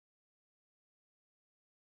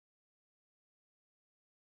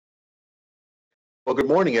Well, good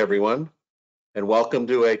morning, everyone, and welcome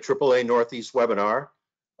to a AAA Northeast webinar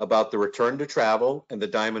about the return to travel and the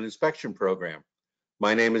Diamond Inspection Program.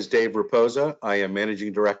 My name is Dave Raposa. I am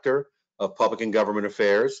Managing Director of Public and Government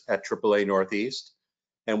Affairs at AAA Northeast,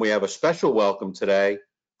 and we have a special welcome today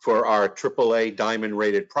for our AAA Diamond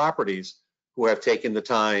rated properties who have taken the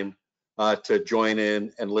time to join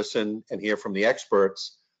in and listen and hear from the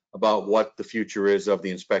experts about what the future is of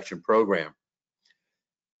the inspection program.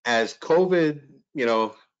 As COVID,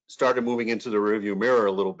 started moving into the rearview mirror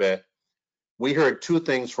a little bit, we heard two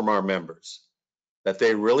things from our members: that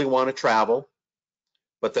they really want to travel,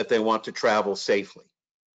 but that they want to travel safely,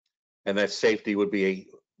 and that safety would be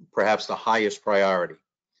perhaps the highest priority.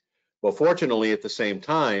 Well, fortunately, at the same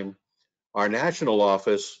time, our national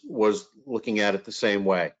office was looking at it the same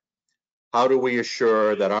way. How do we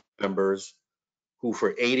assure that our members, who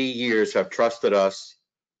for 80 years have trusted us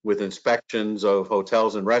with inspections of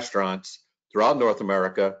hotels and restaurants throughout North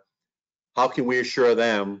America, how can we assure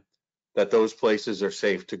them that those places are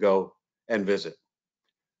safe to go and visit?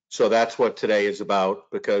 So that's what today is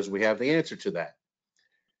about, because we have the answer to that.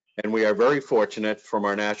 And we are very fortunate from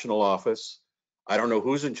our national office. I don't know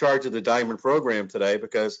who's in charge of the Diamond program today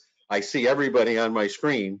because I see everybody on my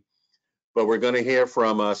screen, but we're going to hear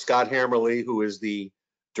from Scott Hammerly, who is the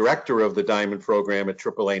director of the Diamond program at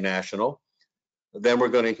AAA National. Then we're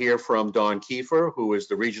going to hear from Dawn Kiefer, who is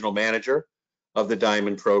the regional manager of the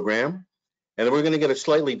Diamond program. And then we're going to get a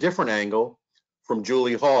slightly different angle from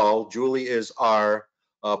Julie Hall. Julie is our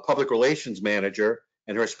public relations manager,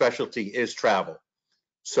 and her specialty is travel.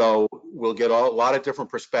 So we'll get a lot of different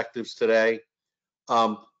perspectives today.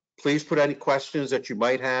 Please put any questions that you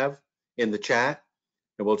might have in the chat,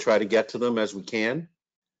 and we'll try to get to them as we can.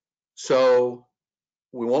 So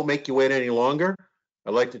we won't make you wait any longer.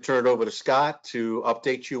 I'd like to turn it over to Scott to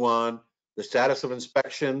update you on the status of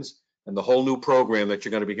inspections and the whole new program that you're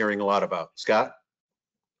going to be hearing a lot about. Scott?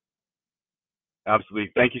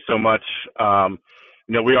 Absolutely. Thank you so much.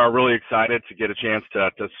 We are really excited to get a chance to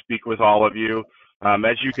speak with all of you.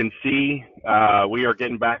 As you can see, we are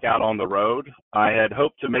getting back out on the road. I had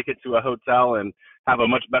hoped to make it to a hotel and have a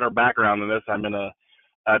much better background than this. I'm in a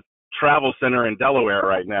travel center in Delaware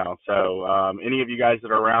right now. So any of you guys that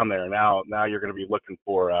are around there now you're going to be looking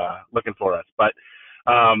for us. But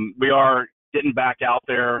we are getting back out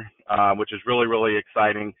there, which is really, really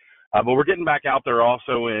exciting. But we're getting back out there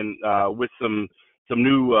also with some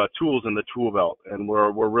new tools in the tool belt, and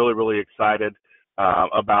we're really, really excited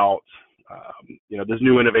about this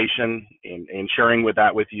new innovation and sharing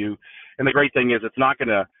that with you. And the great thing is it's not going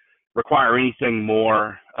to require anything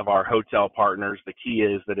more of our hotel partners. The key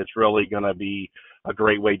is that it's really going to be a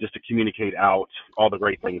great way just to communicate out all the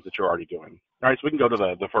great things that you're already doing. All right, so we can go to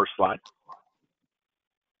the first slide.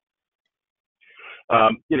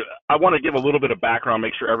 I want to give a little bit of background,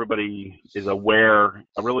 make sure everybody is aware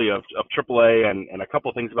really of AAA and a couple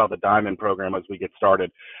of things about the Diamond program as we get started.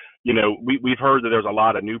 We've heard that there's a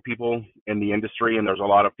lot of new people in the industry, and there's a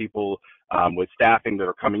lot of people with staffing that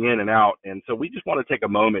are coming in and out. And so we just want to take a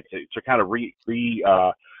moment to kind of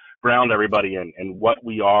ground everybody in what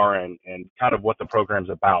we are and kind of what the program's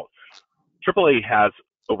about. AAA has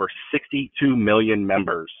over 62 million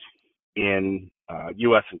members in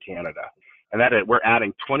U.S. and Canada. And we're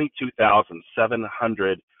adding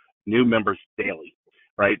 22,700 new members daily,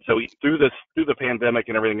 right? So through the pandemic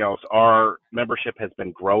and everything else, our membership has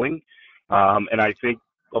been growing. And I think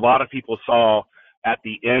a lot of people saw at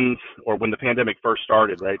the end, or when the pandemic first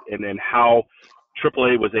started, right, and how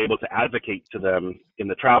AAA was able to advocate to them in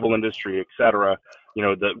the travel industry, et cetera,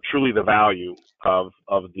 truly the value of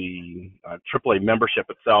the AAA membership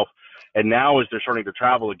itself. And now as they're starting to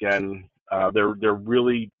travel again, they're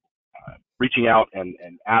really reaching out and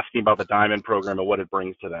asking about the Diamond program and what it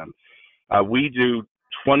brings to them. We do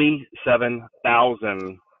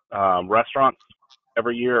 27,000 restaurants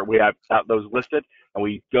every year. We have those listed, and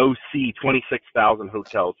we go see 26,000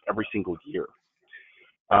 hotels every single year.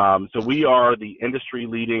 So we are the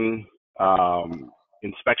industry-leading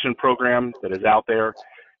inspection program that is out there,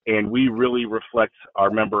 and we really reflect our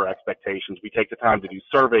member expectations. We take the time to do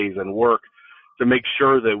surveys and work to make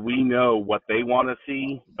sure that we know what they want to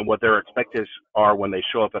see and what their expectations are when they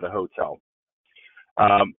show up at a hotel.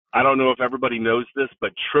 I don't know if everybody knows this,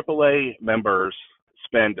 but AAA members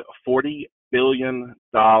spend $40 billion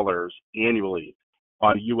annually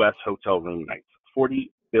on U.S. hotel room nights. $40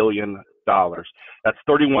 billion. That's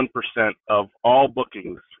 31% of all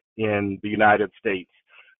bookings in the United States.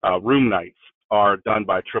 Room nights are done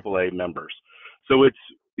by AAA members. So it's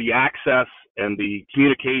the access and the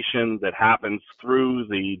communication that happens through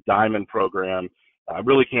the Diamond program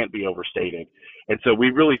really can't be overstated. And so we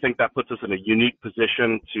really think that puts us in a unique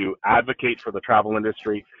position to advocate for the travel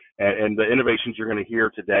industry, and the innovations you're going to hear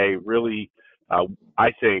today really,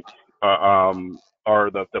 I think, are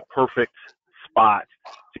the perfect spot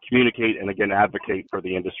to communicate and, again, advocate for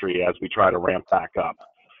the industry as we try to ramp back up.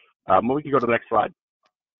 We can go to the next slide.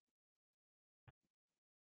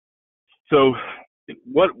 So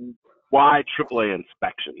why AAA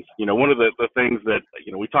inspections? One of the things that,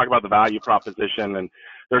 we talk about the value proposition, and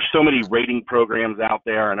there's so many rating programs out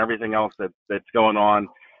there and everything else that's going on.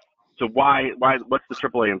 So what's the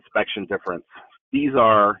AAA inspection difference? These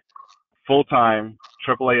are full-time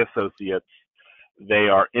AAA associates. They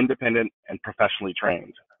are independent and professionally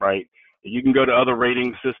trained, right? You can go to other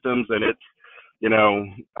rating systems, and it's,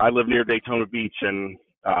 I live near Daytona Beach, and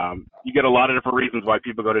you get a lot of different reasons why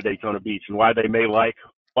people go to Daytona Beach and why they may like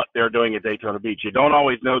what they're doing at Daytona Beach. You don't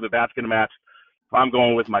always know that that's going to match. If I'm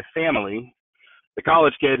going with my family, the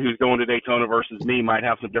college kid who's going to Daytona versus me might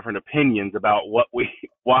have some different opinions about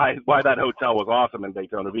why that hotel was awesome in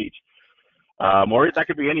Daytona Beach. Or that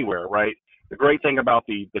could be anywhere, right? The great thing about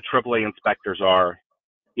the AAA inspectors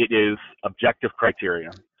it is objective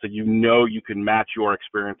criteria. So you can match your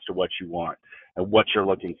experience to what you want and what you're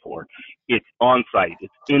looking for. It's on-site,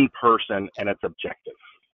 it's in person, and it's objective,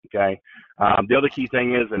 okay? The other key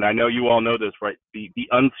thing is, and I know you all know this, right, the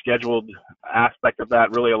unscheduled aspect of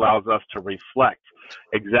that really allows us to reflect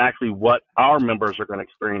exactly what our members are going to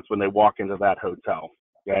experience when they walk into that hotel,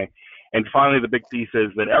 okay? And finally, the big piece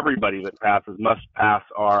is that everybody that passes must pass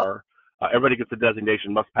everybody gets a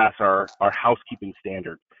designation, must pass our housekeeping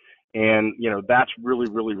standard. And, that's really,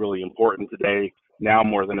 really, really important today, now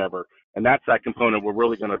more than ever. And that's that component we're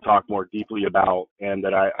really going to talk more deeply about, and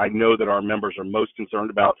that I know that our members are most concerned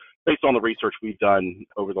about based on the research we've done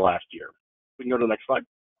over the last year. We can go to the next slide.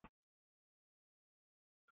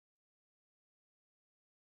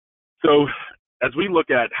 So as we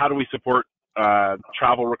look at how do we support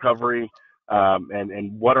travel recovery,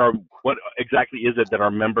 and what exactly is it that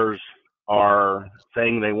our members are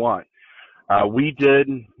saying they want? We did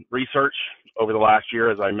research over the last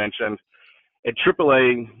year, as I mentioned, and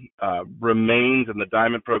AAA remains, and the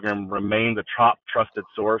Diamond Program remain the top trusted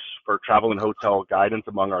source for travel and hotel guidance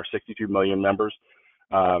among our 62 million members.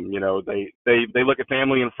 They look at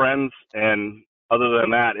family and friends, and other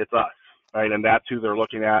than that, it's us, right? And that's who they're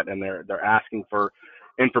looking at, and they're asking for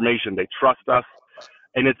information. They trust us,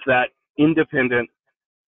 and it's that independent,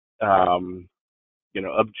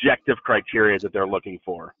 objective criteria that they're looking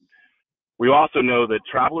for. We also know that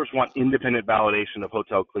travelers want independent validation of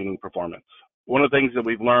hotel cleaning performance. One of the things that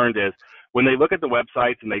we've learned is when they look at the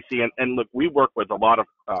websites and they see, and look, we work with a lot of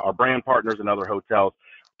our brand partners and other hotels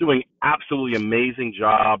doing absolutely amazing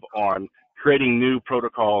job on creating new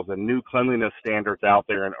protocols and new cleanliness standards out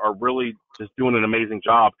there, and are really just doing an amazing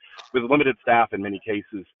job with limited staff in many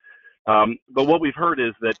cases. But what we've heard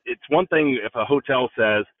is that it's one thing if a hotel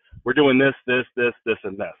says, we're doing this,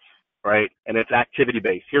 and this, right? And it's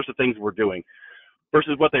activity-based. Here's the things we're doing.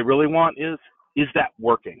 Versus what they really want is that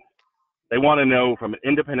working? They want to know from an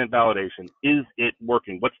independent validation, is it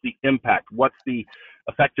working? What's the impact? What's the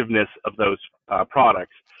effectiveness of those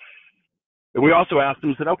products? And we also asked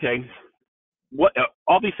them, said, okay, what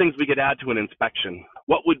all these things we could add to an inspection,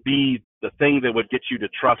 what would be the thing that would get you to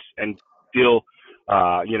trust and feel,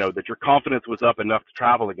 that your confidence was up enough to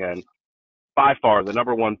travel again? By far, the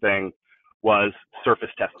number one thing was surface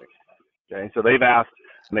testing. Okay, so they've asked,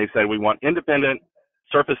 and they said, we want independent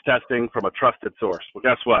surface testing from a trusted source. Well,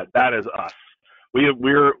 guess what? That is us.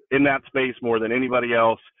 We're in that space more than anybody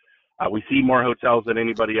else. We see more hotels than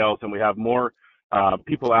anybody else, and we have more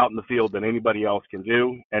people out in the field than anybody else can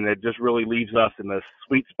do, and it just really leaves us in this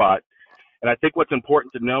sweet spot. And I think what's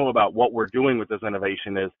important to know about what we're doing with this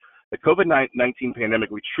innovation is the COVID-19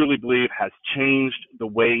 pandemic, we truly believe, has changed the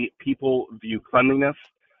way people view cleanliness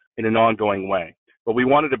in an ongoing way. But we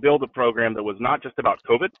wanted to build a program that was not just about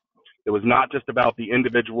COVID. It was not just about the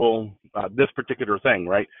individual, this particular thing,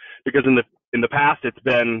 right? Because in the past, it's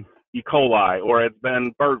been E. coli, or it's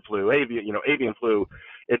been bird flu, avian flu.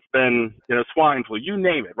 It's been, swine flu. You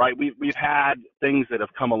name it, right? We've had things that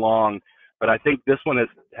have come along, but I think this one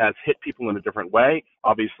has hit people in a different way.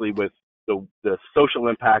 Obviously, with the social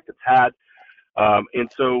impact it's had. And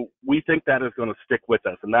so we think that is going to stick with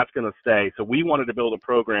us, and that's going to stay. So we wanted to build a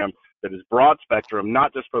program that is broad spectrum,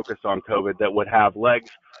 not just focused on COVID, that would have legs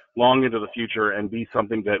long into the future and be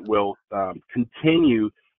something that will continue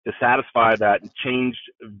to satisfy that changed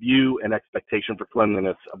view and expectation for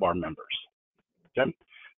cleanliness of our members. Okay,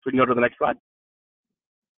 so we can go to the next slide.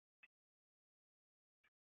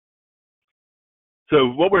 So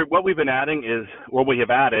what we've been adding is, what we have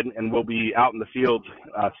added, and we'll be out in the field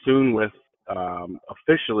soon with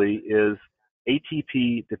officially, is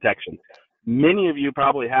ATP detection. Many of you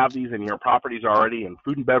probably have these in your properties already, in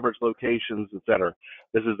food and beverage locations, et cetera.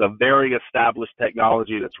 This is a very established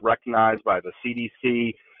technology that's recognized by the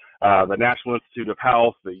CDC, the National Institute of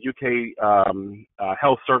Health, the UK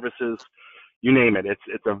Health Services, you name it.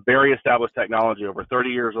 It's a very established technology, over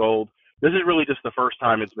 30 years old. This is really just the first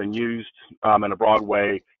time it's been used in a broad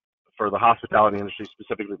way for the hospitality industry,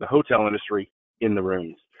 specifically the hotel industry, in the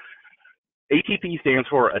rooms. ATP stands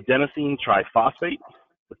for adenosine triphosphate.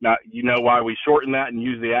 Now, you know why we shorten that and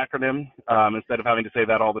use the acronym instead of having to say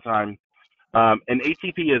that all the time. And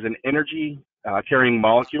ATP is an energy carrying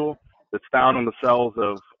molecule that's found in the cells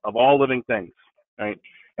of all living things, right?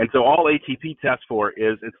 And so all ATP tests for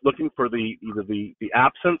is it's looking for either the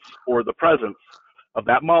absence or the presence of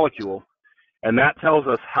that molecule, and that tells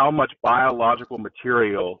us how much biological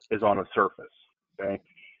material is on a surface, okay?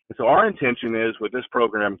 And so our intention is, with this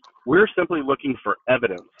program, we're simply looking for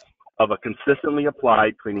evidence of a consistently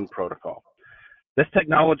applied cleaning protocol. This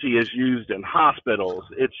technology is used in hospitals,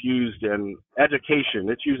 it's used in education,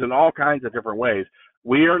 it's used in all kinds of different ways.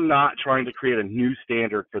 We are not trying to create a new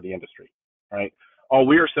standard for the industry, right? All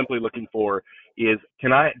we are simply looking for is,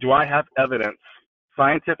 do I have evidence,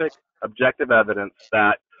 scientific, objective evidence,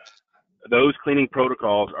 that those cleaning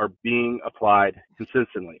protocols are being applied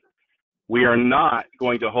consistently? We are not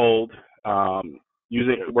going to hold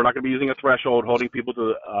we're not going to be using a threshold holding people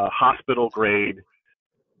to hospital grade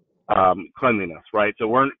cleanliness, right?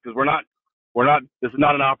 So this is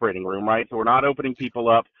not an operating room, right? So we're not opening people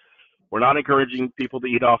up. We're not encouraging people to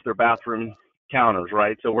eat off their bathroom counters,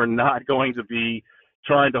 right? So we're not going to be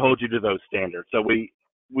trying to hold you to those standards. So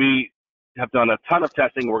we have done a ton of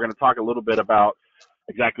testing. We're going to talk a little bit about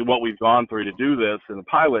exactly what we've gone through to do this in the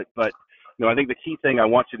pilot. But I think the key thing I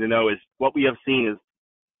want you to know is what we have seen is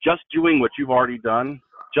just doing what you've already done,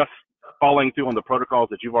 just following through on the protocols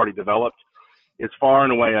that you've already developed, is far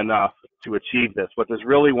and away enough to achieve this. What this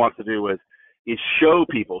really wants to do is show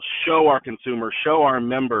people, show our consumers, show our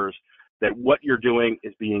members that what you're doing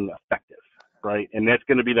is being effective, right? And that's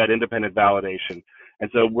going to be that independent validation. And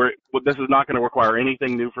so this is not going to require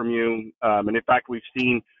anything new from you. And in fact, we've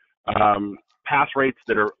seen pass rates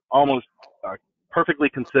that are almost perfectly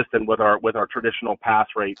consistent with our traditional pass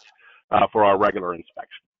rates for our regular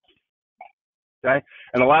inspection. Okay,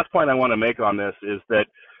 and the last point I want to make on this is that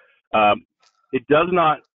it does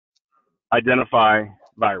not identify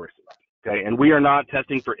viruses. Okay, and we are not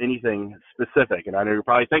testing for anything specific. And I know you're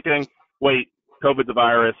probably thinking, wait, COVID's a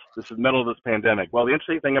virus. This is the middle of this pandemic. Well, the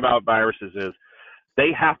interesting thing about viruses is they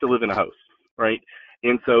have to live in a host, right?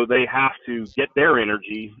 And so they have to get their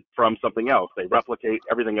energy from something else. They replicate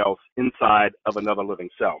everything else inside of another living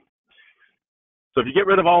cell. So if you get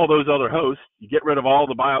rid of all of those other hosts, you get rid of all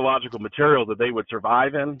the biological material that they would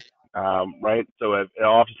survive in, right? So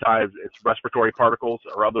oftentimes it's respiratory particles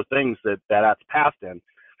or other things that's passed in.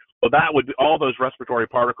 Well, all those respiratory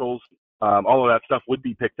particles, all of that stuff would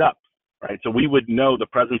be picked up, right? So we would know the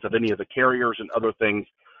presence of any of the carriers and other things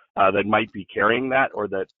that might be carrying that, or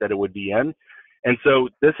that it would be in. And so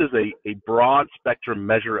this is a broad spectrum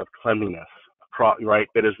measure of cleanliness, right,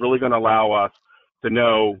 that is really going to allow us to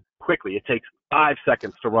know quickly. It takes 5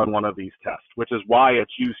 seconds to run one of these tests, which is why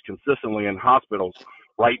it's used consistently in hospitals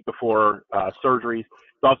right before surgeries.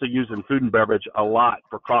 It's also used in food and beverage a lot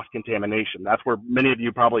for cross-contamination. That's where many of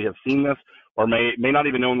you probably have seen this, or may not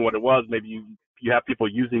even know what it was. Maybe you have people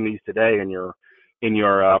using these today in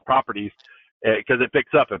your properties, because it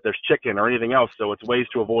picks up if there's chicken or anything else. So it's ways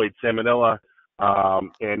to avoid salmonella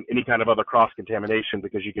and any kind of other cross-contamination,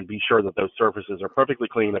 because you can be sure that those surfaces are perfectly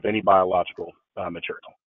clean of any biological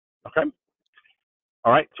material. Okay.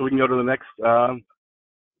 All right. So we can go to the next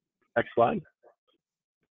slide.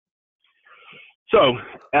 So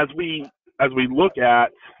as we look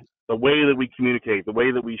at the way that we communicate, the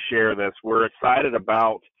way that we share this, we're excited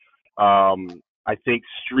about, I think,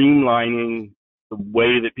 streamlining the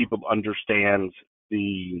way that people understand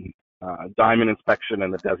the diamond inspection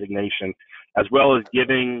and the designation, as well as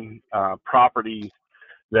giving properties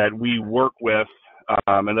that we work with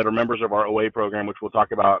and that are members of our OA program, which we'll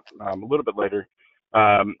talk about a little bit later,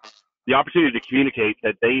 the opportunity to communicate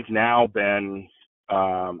that they've now been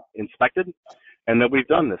inspected and that we've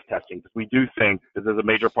done this testing, because we do think this is a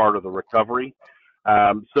major part of the recovery.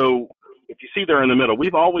 So if you see there in the middle,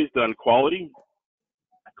 we've always done quality,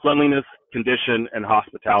 cleanliness, condition, and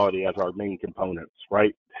hospitality as our main components,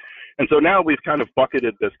 right? And so now we've kind of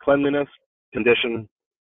bucketed this cleanliness, condition,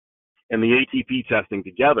 and the ATP testing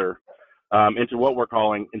together into what we're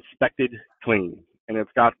calling inspected clean. and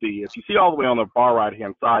it's got the, if you see all the way on the far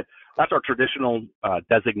right-hand side, that's our traditional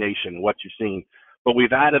designation, what you've seen. But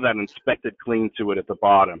we've added that inspected clean to it at the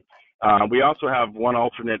bottom. We also have one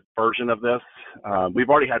alternate version of this. We've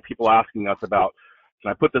already had people asking us about, can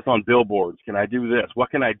I put this on billboards? Can I do this? What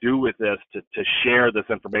can I do with this to share this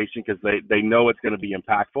information? Because they know it's going to be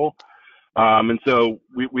impactful. And so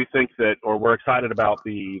we think that, or we're excited about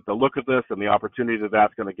the look of this and the opportunity that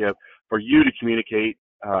that's going to give for you to communicate,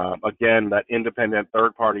 again, that independent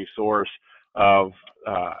third-party source of,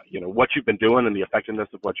 what you've been doing and the effectiveness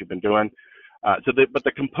of what you've been doing. But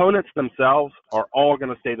the components themselves are all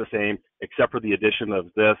going to stay the same, except for the addition of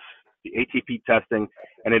this, the ATP testing,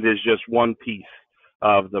 and it is just one piece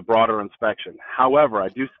of the broader inspection. However, I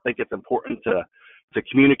do think it's important to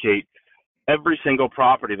communicate every single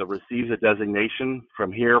property that receives a designation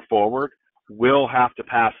from here forward will have to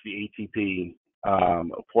pass the ATP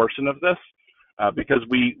portion of this, because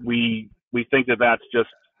we think that that's just,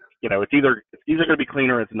 it's either going to be clean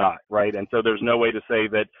or it's not, right? And so there's no way to say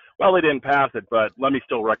that, well, they didn't pass it, but let me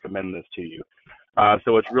still recommend this to you.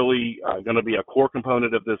 So it's really going to be a core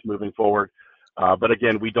component of this moving forward. But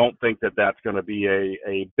again, we don't think that that's going to be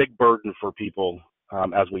a big burden for people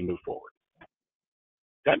as we move forward.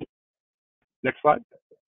 Okay, next slide.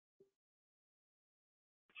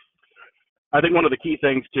 I think one of the key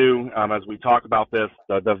things too, as we talk about this,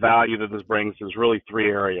 the value that this brings is really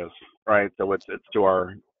three areas, right? So it's to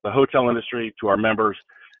the hotel industry, to our members,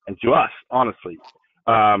 and to us, honestly.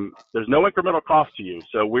 There's no incremental cost to you.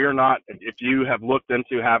 So we're not, if you have looked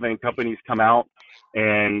into having companies come out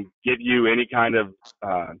and give you any kind of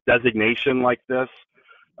designation like this,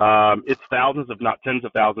 it's thousands, if not tens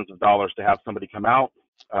of thousands of dollars to have somebody come out,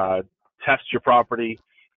 test your property.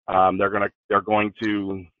 They're going to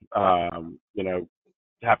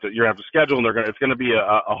have to schedule, and it's going to be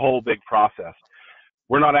a whole big process.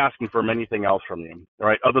 We're not asking for anything else from you,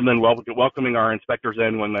 right? Other than welcoming our inspectors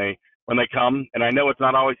in when they come. And I know it's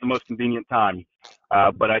not always the most convenient time,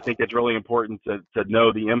 but I think it's really important to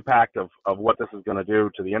know the impact of what this is going to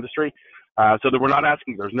do to the industry. So that we're not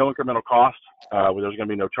asking, there's no incremental cost, there's going to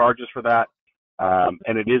be no charges for that.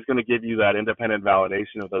 And it is going to give you that independent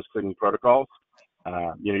validation of those cleaning protocols.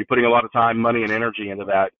 You're putting a lot of time, money, and energy into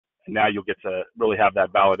that, and now you'll get to really have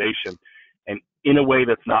that validation, and in a way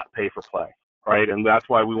that's not pay for play, right? And that's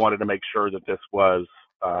why we wanted to make sure that this was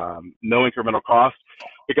no incremental cost,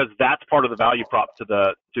 because that's part of the value prop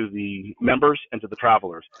to the members and to the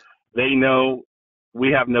travelers. They know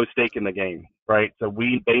we have no stake in the game, right? So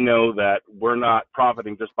they know that we're not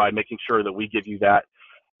profiting just by making sure that we give you that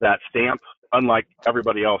stamp, unlike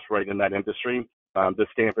everybody else right in that industry. This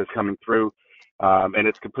stamp is coming through, and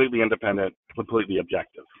it's completely independent, completely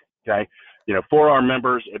objective, okay? For our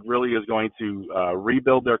members, it really is going to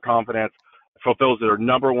rebuild their confidence, fulfills their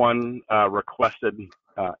number one requested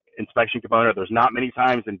inspection component. There's not many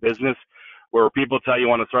times in business where people tell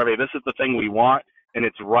you on a survey, this is the thing we want, and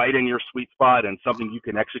it's right in your sweet spot and something you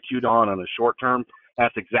can execute on the short term.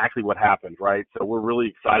 That's exactly what happened, right? So we're really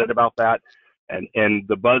excited about that. And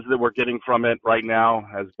the buzz that we're getting from it right now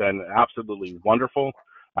has been absolutely wonderful.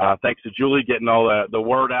 Thanks to Julie getting all the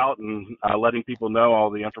word out and letting people know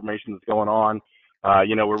all the information that's going on.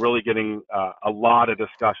 We're really getting a lot of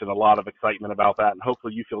discussion, a lot of excitement about that, and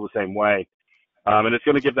hopefully you feel the same way. And it's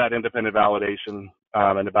going to give that independent validation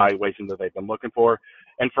and evaluation that they've been looking for.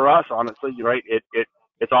 And for us, honestly, right,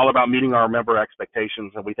 it's all about meeting our member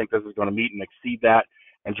expectations, and we think this is going to meet and exceed that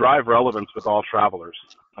and drive relevance with all travelers.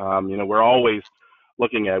 We're always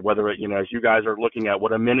looking at whether as you guys are looking at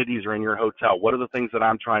what amenities are in your hotel, what are the things that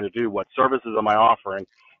I'm trying to do, what services am I offering,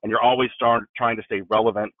 and you're always trying to stay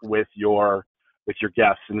relevant with your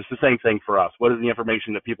guests. And it's the same thing for us. What is the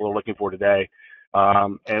information that people are looking for today?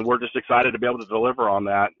 And we're just excited to be able to deliver on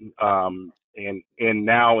that and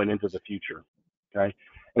now and into the future. Okay,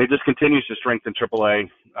 and it just continues to strengthen AAA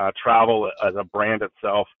travel as a brand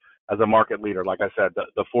itself, as a market leader. Like I said,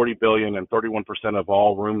 the 40 billion and 31% of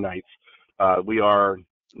all room nights. We are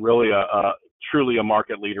really truly a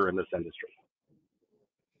market leader in this industry.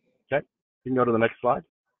 Okay, you can go to the next slide.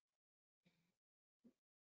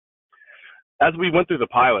 As we went through the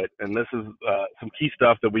pilot, and this is some key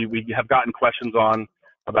stuff that we have gotten questions on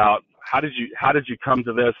about how did you come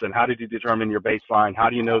to this, and how did you determine your baseline? How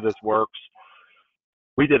do you know this works?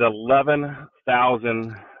 We did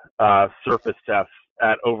 11,000 surface tests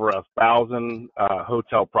at over 1,000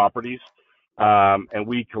 hotel properties, and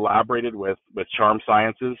we collaborated with Charm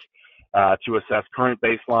Sciences to assess current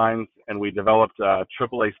baselines, and we developed a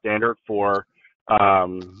AAA standard for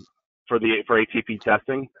ATP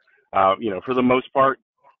testing. For the most part,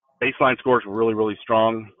 baseline scores were really, really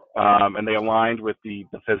strong, and they aligned with the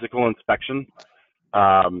physical inspection.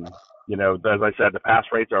 You know, as I said, the pass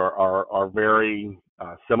rates are very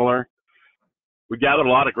similar. We gathered a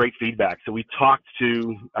lot of great feedback. So we talked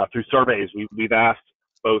to, through surveys, we've asked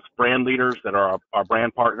both brand leaders that are our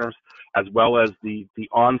brand partners, as well as the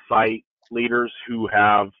on-site leaders who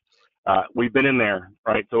have, we've been in there,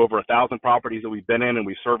 right? So over 1,000 properties that we've been in, and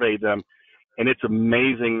we surveyed them, and it's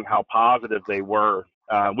amazing how positive they were.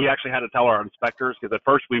 We actually had to tell our inspectors, because at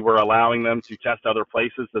first we were allowing them to test other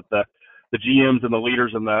places that the GMs and the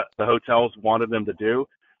leaders in the hotels wanted them to do.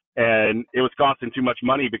 And it was costing too much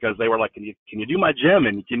money because they were like, can you do my gym?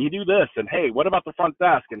 And can you do this? And hey, what about the front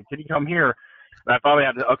desk? And can you come here? And I finally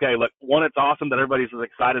had to, okay, look, one, it's awesome that everybody's as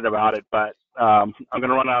excited about it, but I'm going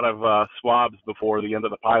to run out of swabs before the end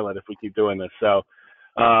of the pilot if we keep doing this. So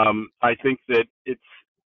I think that it's,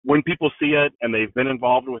 when people see it and they've been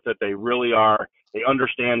involved with it, they really are, they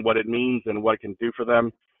understand what it means and what it can do for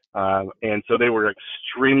them. And so they were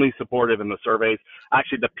extremely supportive in the surveys.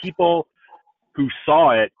 Actually, the people who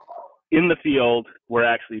saw it in the field were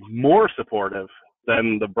actually more supportive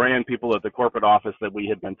than the brand people at the corporate office that we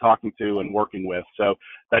had been talking to and working with. So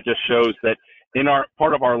that just shows that in our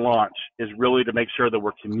part of our launch is really to make sure that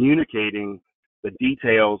we're communicating the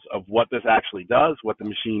details of what this actually does, what the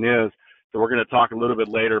machine is. So we're going to talk a little bit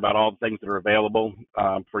later about all the things that are available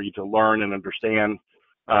for you to learn and understand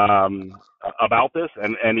about this,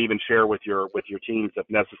 and even share with your teams if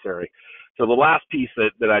necessary. So the last piece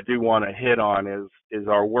that I do want to hit on is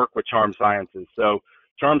our work with Charm Sciences. So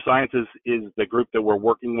Charm Sciences is the group that we're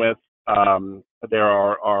working with. There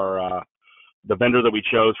are the vendor that we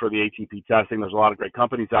chose for the ATP testing. There's a lot of great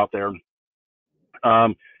companies out there.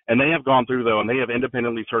 And they have gone through, though, and they have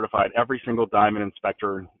independently certified every single diamond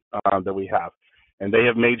inspector that we have. And they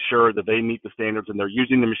have made sure that they meet the standards and they're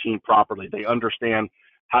using the machine properly. They understand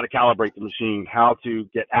how to calibrate the machine, how to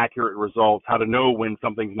get accurate results, how to know when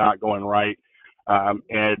something's not going right,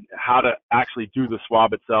 and how to actually do the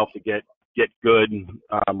swab itself to get good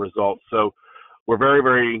results. So we're very,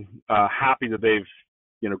 very happy that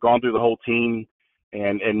they've gone through the whole team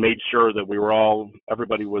and made sure that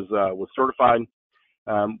everybody was certified.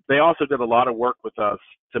 They also did a lot of work with us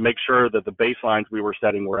to make sure that the baselines we were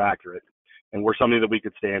setting were accurate and were something that we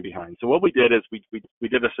could stand behind. So what we did is we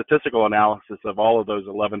did a statistical analysis of all of those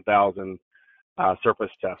 11,000 surface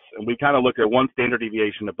tests, and we kind of looked at one standard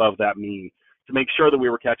deviation above that mean to make sure that we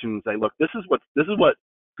were catching and say, look, this is what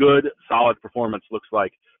good, solid performance looks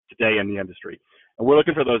like today in the industry. And we're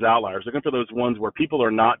looking for those outliers, looking for those ones where people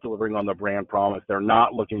are not delivering on the brand promise. They're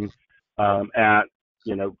not looking at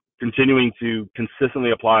continuing to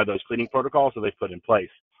consistently apply those cleaning protocols that they've put in place.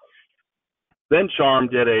 Then Charm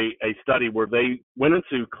did a study where they went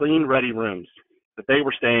into clean, ready rooms that they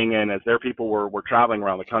were staying in as their people were traveling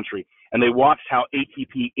around the country, and they watched how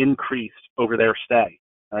ATP increased over their stay,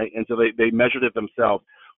 right? And so they measured it themselves.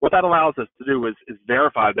 What that allows us to do is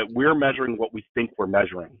verify that we're measuring what we think we're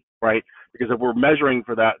measuring, right? Because if we're measuring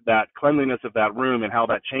for that cleanliness of that room and how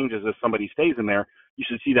that changes as somebody stays in there, you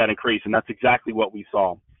should see that increase, and that's exactly what we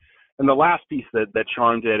saw. And the last piece that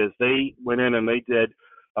Charm did is they went in and they did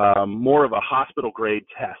more of a hospital grade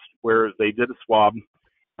test where they did a swab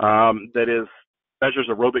that measures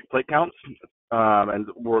aerobic plate counts and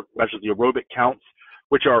measures the aerobic counts,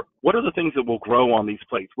 which are what are the things that will grow on these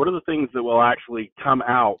plates? What are the things that will actually come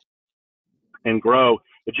out and grow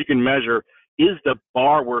that you can measure? Is the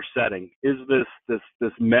bar we're setting, is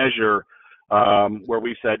this measure where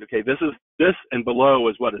we said, okay, this and below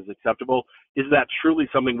is what is acceptable? Is that truly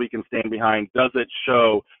something we can stand behind? Does it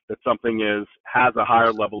show that something has a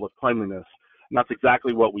higher level of cleanliness? And that's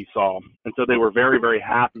exactly what we saw. And so they were very, very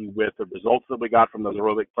happy with the results that we got from those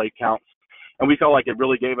aerobic plate counts. And we felt like it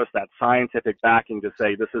really gave us that scientific backing to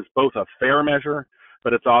say this is both a fair measure,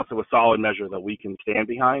 but it's also a solid measure that we can stand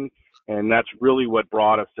behind. And that's really what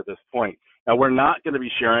brought us to this point. Now, we're not going to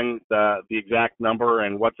be sharing the exact number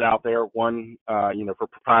and what's out there, one, for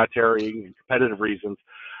proprietary and competitive reasons,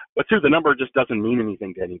 but two, the number just doesn't mean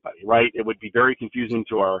anything to anybody, right? It would be very confusing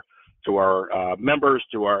to our members,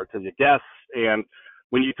 to the guests, and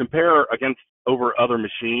when you compare against over other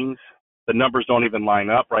machines, the numbers don't even line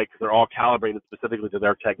up, right? Because they're all calibrated specifically to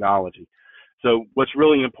their technology. So what's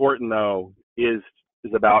really important, though, is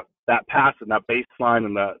about that pass and that baseline,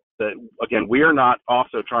 and again, we are not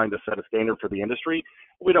also trying to set a standard for the industry.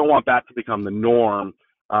 We don't want that to become the norm.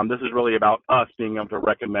 This is really about us being able to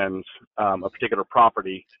recommend a particular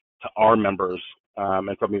property to our members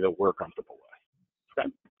and something that we're comfortable with.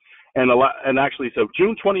 Okay? And actually, so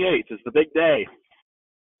June 28th is the big day.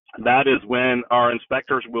 That is when our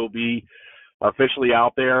inspectors will be officially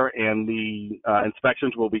out there and the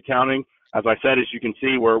inspections will be counting. As I said, as you can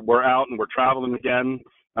see, we're out and we're traveling again.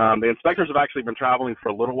 The inspectors have actually been traveling for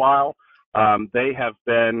a little while. They have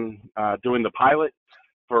been doing the pilot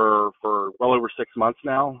for well over 6 months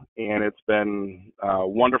now, and it's been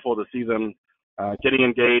wonderful to see them getting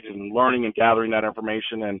engaged and learning and gathering that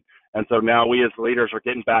information. And so now we as leaders are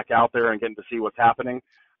getting back out there and getting to see what's happening.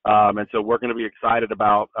 And so we're going to be excited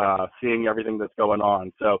about seeing everything that's going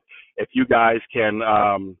on. So if you guys can,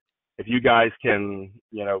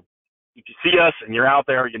 you know, if you see us and you're out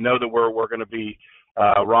there, you know that we're going to be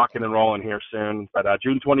rocking and rolling here soon. But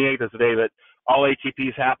June 28th is the day that all ATP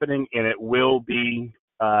is happening, and it will be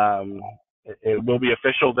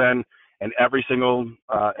official then, and every single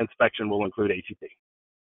inspection will include ATP.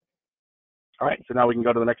 All right, so now we can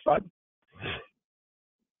go to the next slide.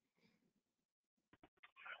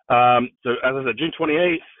 So as I said, June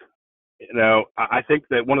 28th, you know, I think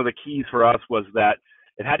that one of the keys for us was that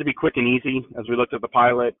it had to be quick and easy. As we looked at the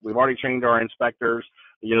pilot, we've already trained our inspectors.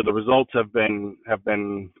 You know, the results have been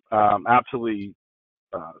absolutely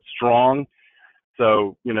strong.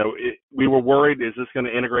 So, you know, we were worried, is this going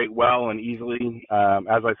to integrate well and easily?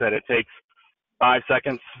 As I said, it takes 5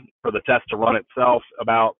 seconds for the test to run itself,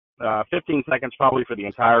 about 15 seconds probably for the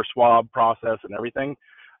entire swab process and everything.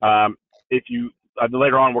 If you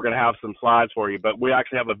later on, we're going to have some slides for you, but we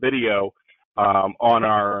actually have a video on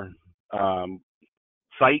our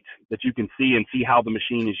site that you can see how the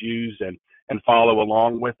machine is used and follow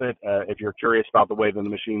along with it if you're curious about the way that the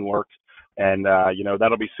machine works. And, you know,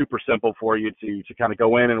 that'll be super simple for you to kind of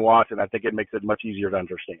go in and watch, and I think it makes it much easier to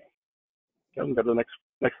understand. Okay, we can go to the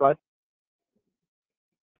next slide.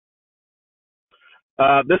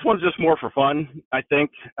 This one's just more for fun, I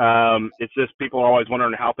think. It's just people are always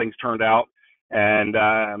wondering how things turned out. And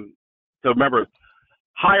so remember,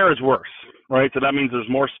 higher is worse, right? So that means there's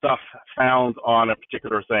more stuff found on a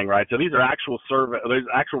particular thing, right? So these are actual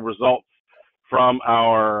results from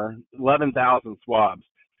our 11,000 swabs.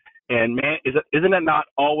 And man, isn't it not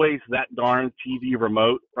always that darn TV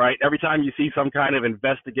remote, right? Every time you see some kind of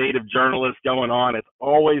investigative journalist going on, it's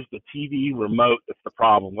always the TV remote that's the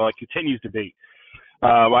problem. Well, it continues to be.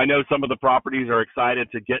 I know some of the properties are excited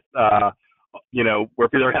to get, you know, where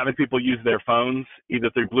they're having people use their phones either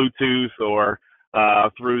through Bluetooth or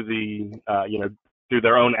through the, you know, through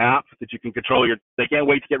their own app that you can control they can't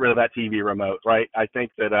wait to get rid of that TV remote, right? I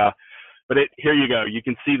think that, but here you go. You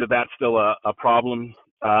can see that that's still a problem.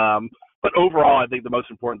 But overall, I think the most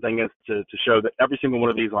important thing is to show that every single one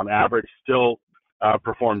of these on average still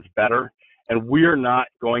performs better. And we're not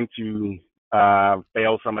going to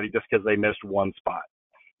fail somebody just because they missed one spot.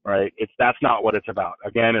 Right? That's not what it's about.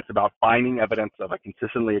 Again, it's about finding evidence of a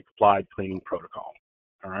consistently applied cleaning protocol.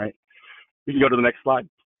 All right. We can go to the next slide.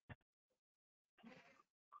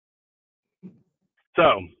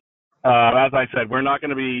 So, as I said, we're not going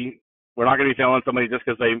to be failing somebody just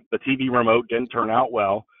because the TV remote didn't turn out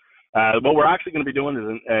well. What we're actually going to be doing is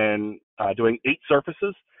doing 8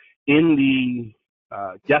 surfaces in the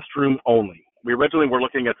guest room only. We originally were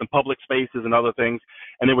looking at some public spaces and other things,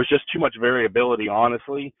 and there was just too much variability,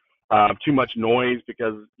 honestly, too much noise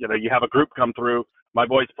because, you know, you have a group come through. My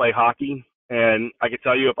boys play hockey, and I could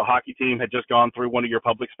tell you if a hockey team had just gone through one of your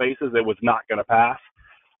public spaces, it was not going to pass,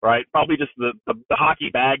 right? Probably just the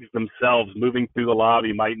hockey bags themselves moving through the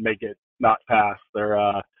lobby might make it not pass.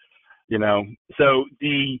 They're, you know, so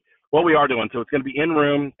what we are doing, so it's going to be in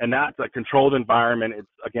room, and that's a controlled environment. It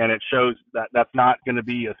shows that that's not going to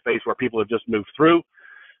be a space where people have just moved through.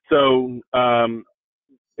 So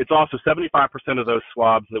it's also 75% of those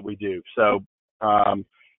swabs that we do. So,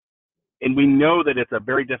 and we know that it's a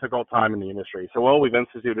very difficult time in the industry. So what we've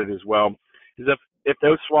instituted as well is if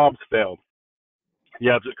those swabs fail,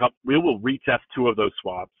 we will retest 2 of those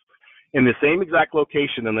swabs in the same exact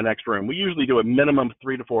location in the next room. We usually do a minimum of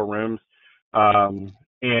 3 to 4 rooms.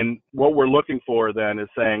 And what we're looking for then is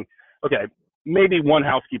saying, okay, maybe one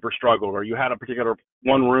housekeeper struggled, or you had a particular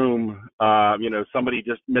one room, you know, somebody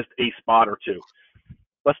just missed a spot or 2.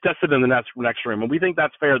 Let's test it in the next room. And we think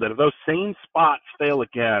that's fair that if those same spots fail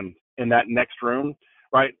again in that next room,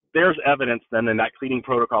 right, there's evidence then that that cleaning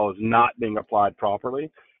protocol is not being applied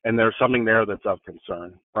properly, and there's something there that's of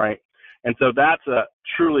concern, right? And so that's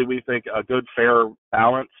truly, we think, a good, fair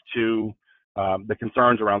balance to the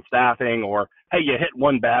concerns around staffing, or, hey, you hit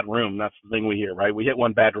one bad room. That's the thing we hear, right? We hit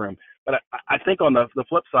one bad room. But I think on the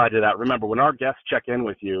flip side of that, remember, when our guests check in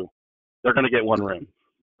with you, they're going to get one room,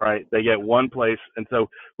 right? They get one place. And so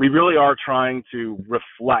we really are trying to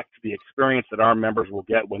reflect the experience that our members will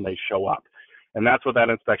get when they show up. And that's what that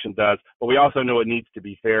inspection does. But we also know it needs to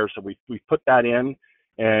be fair. So we put that in,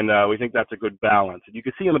 and we think that's a good balance. And you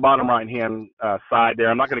can see in the bottom right-hand side there,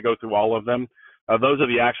 I'm not going to go through all of them. Those are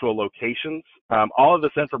the actual locations. All of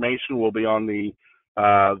this information will be on the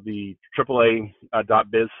the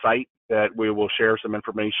AAA.biz site that we will share some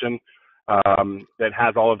information that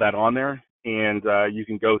has all of that on there, and you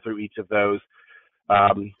can go through each of those.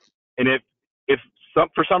 And if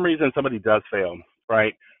for some reason somebody does fail,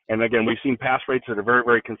 right? And again, we've seen pass rates that are very,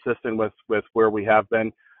 very consistent with where we have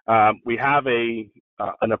been. We have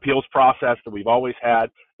an appeals process that we've always had,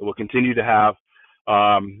 that we'll continue to have,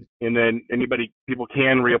 and then people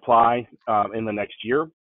can reapply in the next year.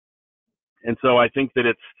 And so I think that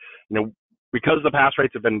it's, because the pass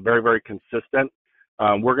rates have been very, very consistent,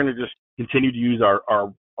 we're going to just continue to use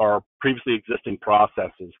our previously existing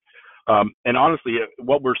processes. And honestly,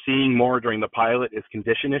 what we're seeing more during the pilot is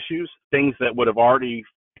condition issues, things that would have already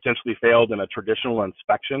potentially failed in a traditional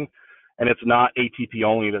inspection. And it's not ATP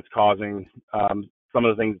only that's causing some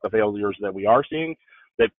of the failures that we are seeing,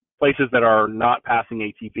 that places that are not passing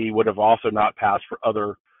ATP would have also not passed for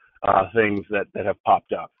other things that have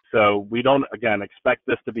popped up. So we don't, again, expect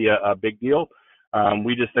this to be a big deal.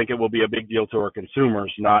 We just think it will be a big deal to our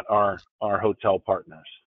consumers, not our hotel partners.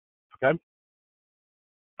 Okay.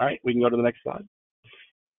 All right, we can go to the next slide.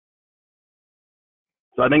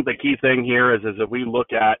 So I think the key thing here is if we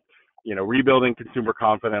look at, rebuilding consumer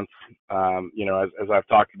confidence, as I've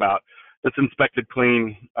talked about, this inspected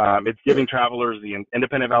clean, it's giving travelers the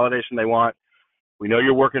independent validation they want. We know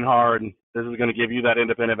you're working hard, and this is going to give you that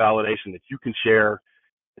independent validation that you can share.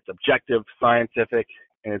 It's objective, scientific,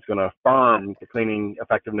 and it's going to affirm the cleaning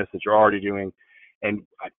effectiveness that you're already doing. And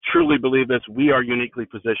I truly believe this. We are uniquely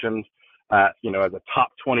positioned, as a top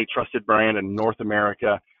 20 trusted brand in North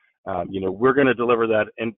America. We're going to deliver that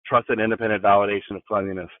trusted independent validation of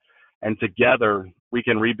cleanliness. And together, we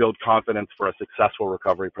can rebuild confidence for a successful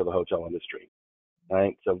recovery for the hotel industry.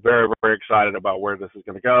 Right? So very, very excited about where this is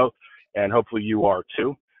going to go. And hopefully you are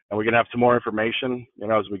too. And we're going to have some more information,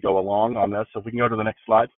 as we go along on this. So if we can go to the next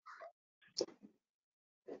slide.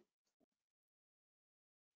 All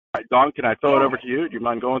right, Dawn, can I throw it over to you? Do you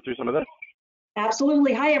mind going through some of this?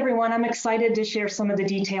 Absolutely. Hi, everyone. I'm excited to share some of the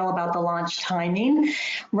detail about the launch timing.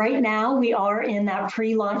 Right now, we are in that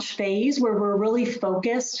pre-launch phase where we're really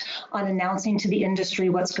focused on announcing to the industry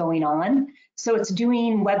what's going on. So it's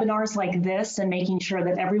doing webinars like this and making sure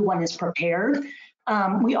that everyone is prepared.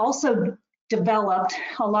 We also developed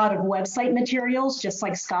a lot of website materials, just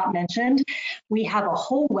like Scott mentioned. We have a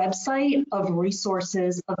whole website of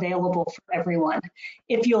resources available for everyone.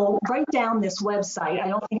 If you'll write down this website, I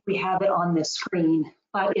don't think we have it on this screen,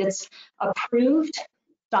 but it's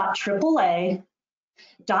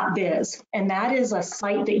approved.aaa.biz. And that is a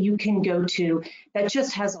site that you can go to that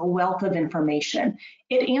just has a wealth of information.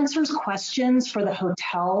 It answers questions for the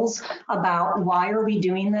hotels about why are we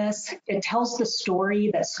doing this. It tells the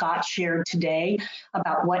story that Scott shared today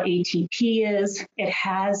about what ATP is. It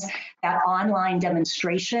has that online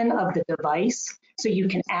demonstration of the device so you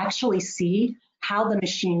can actually see how the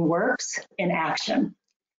machine works in action.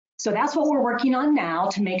 So that's what we're working on now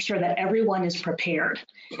to make sure that everyone is prepared.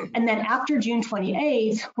 And then after June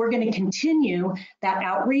 28th, we're going to continue that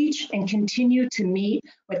outreach and continue to meet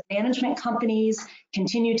with management companies,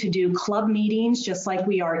 continue to do club meetings just like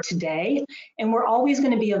we are today. And we're always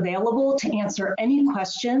going to be available to answer any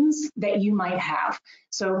questions that you might have.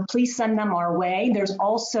 So please send them our way. There's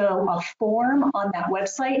also a form on that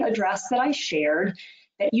website address that I shared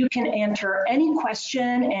that you can enter any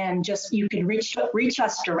question and you can reach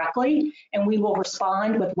us directly, and we will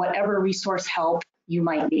respond with whatever resource help you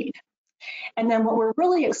might need. And then what we're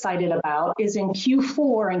really excited about is in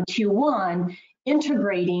Q4 and Q1,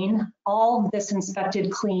 integrating all this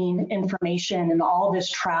inspected clean information and all this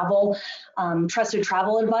trusted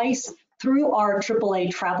travel advice through our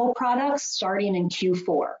AAA travel products starting in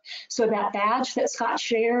Q4. So that badge that Scott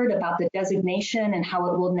shared about the designation and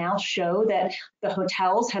how it will now show that the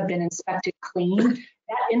hotels have been inspected clean,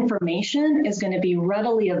 that information is going to be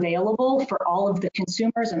readily available for all of the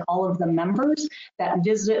consumers and all of the members that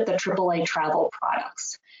visit the AAA travel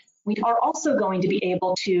products. We are also going to be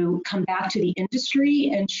able to come back to the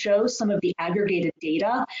industry and show some of the aggregated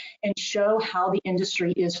data and show how the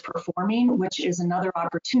industry is performing, which is another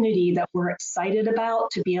opportunity that we're excited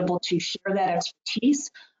about to be able to share that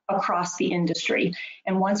expertise across the industry.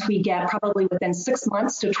 And once we get, probably within 6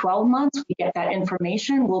 months to 12 months, we get that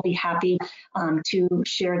information, we'll be happy to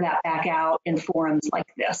share that back out in forums like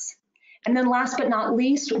this. And then last but not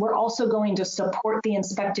least, we're also going to support the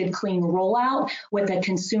Inspected Clean rollout with a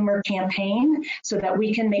consumer campaign so that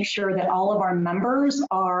we can make sure that all of our members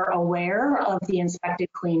are aware of the Inspected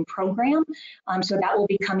Clean program. So that will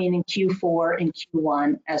be coming in Q4 and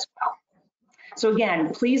Q1 as well. So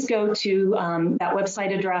again, please go to that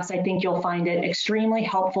website address. I think you'll find it extremely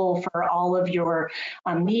helpful for all of your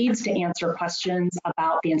needs to answer questions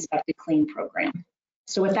about the Inspected Clean program.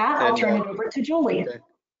 So with that, I'll turn it over to Julie. Okay.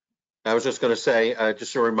 I was just going to say,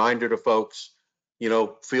 just a reminder to folks,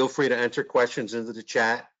 feel free to enter questions into the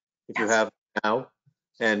chat if you have now,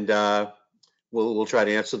 and we'll try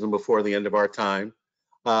to answer them before the end of our time.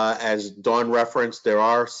 As Dawn referenced, there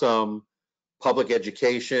are some public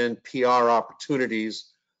education, PR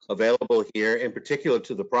opportunities available here, in particular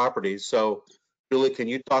to the properties. So, Julie, can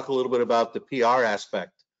you talk a little bit about the PR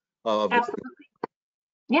aspect of Absolutely.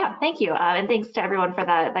 Yeah, thank you. And thanks to everyone for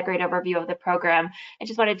that great overview of the program. I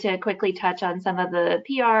just wanted to quickly touch on some of the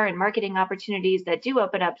PR and marketing opportunities that do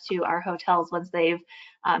open up to our hotels once they've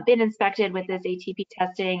been inspected with this ATP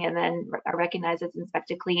testing and then are recognized as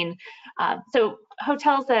Inspected Clean. So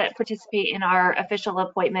hotels that participate in our official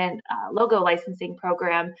appointment logo licensing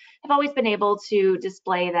program have always been able to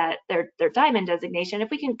display that their diamond designation. If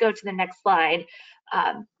we can go to the next slide.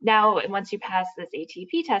 Now, once you pass this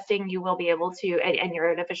ATP testing, you will be able to, and you're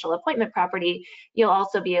an official appointment property, you'll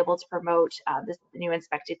also be able to promote this new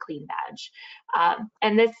Inspected Clean badge.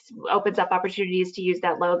 And this opens up opportunities to use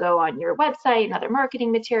that logo on your website and other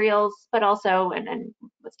marketing materials, but also, and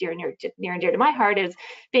what's near and dear to my heart is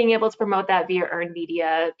being able to promote that via earned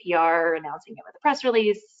media, PR, announcing it with a press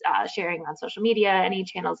release, sharing on social media, any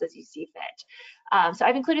channels as you see fit. So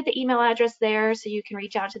I've included the email address there so you can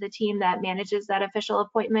reach out to the team that manages that official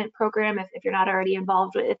appointment program if you're not already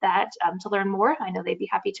involved with that to learn more. I know they'd be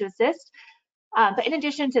happy to assist. But in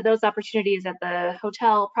addition to those opportunities at the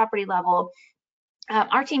hotel property level,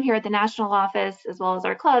 our team here at the national office, as well as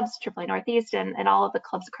our clubs, AAA Northeast and all of the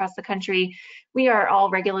clubs across the country, we are all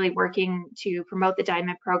regularly working to promote the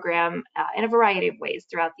Diamond program in a variety of ways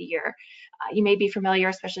throughout the year. You may be familiar,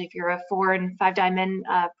 especially if you're a 4 and 5 Diamond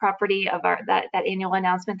property, of that annual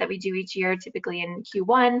announcement that we do each year, typically in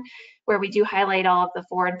Q1, where we do highlight all of the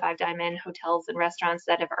 4 and 5 Diamond hotels and restaurants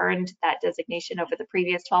that have earned that designation over the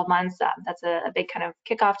previous 12 months. That's a big kind of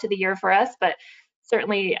kickoff to the year for us, but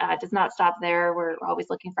certainly does not stop there. We're always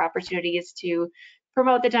looking for opportunities to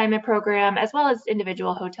promote the Diamond program, as well as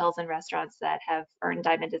individual hotels and restaurants that have earned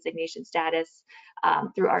Diamond designation status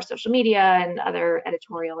through our social media and other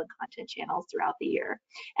editorial and content channels throughout the year.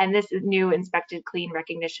 And this new Inspected Clean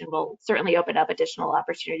recognition will certainly open up additional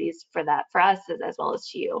opportunities for that for us as well as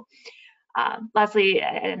to you. Lastly,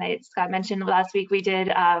 and Scott mentioned last week, we did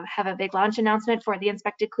have a big launch announcement for the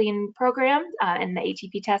Inspected Clean program and the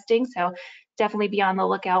ATP testing. So definitely be on the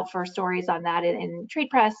lookout for stories on that in trade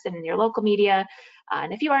press and in your local media.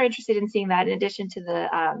 And if you are interested in seeing that, in addition to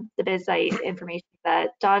the biz site information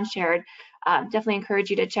that Dawn shared, definitely encourage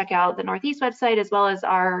you to check out the Northeast website as well as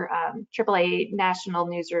our AAA national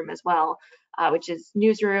newsroom as well, which is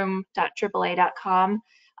newsroom.aaa.com.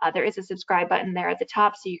 There is a subscribe button there at the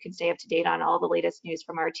top, so you can stay up to date on all the latest news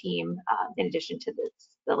from our team, in addition to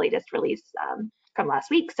the latest release from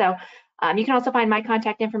last week. So you can also find my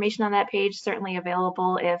contact information on that page, certainly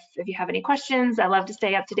available if you have any questions. I love to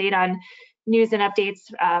stay up to date on news and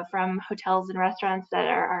updates from hotels and restaurants that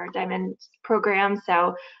are our Diamond program.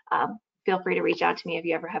 So feel free to reach out to me if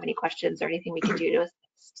you ever have any questions or anything we can do to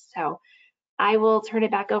assist. So I will turn it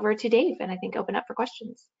back over to Dave and I think open up for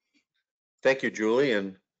questions. Thank you, Julie.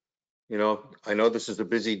 And I know this is a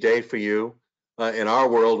busy day for you. In our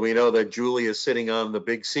world, we know that Julie is sitting on the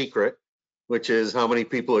big secret, which is how many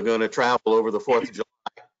people are going to travel over the 4th of July.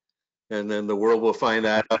 And then the world will find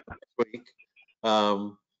that out next week.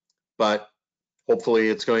 But hopefully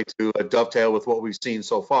it's going to dovetail with what we've seen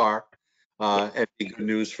so far and be good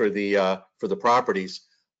news for the properties.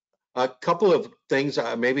 A couple of things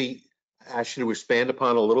maybe ask you to expand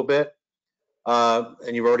upon a little bit.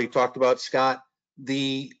 And you've already talked about, Scott,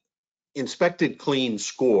 the Inspected Clean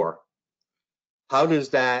score. How does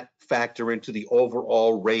that factor into the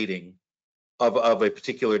overall rating of a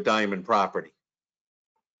particular Diamond property?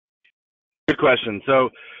 Good question. So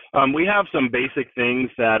we have some basic things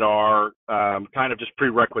that are kind of just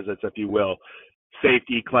prerequisites, if you will.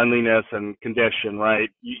 Safety, cleanliness, and condition, right?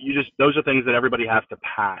 Those are things that everybody has to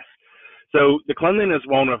pass. So the cleanliness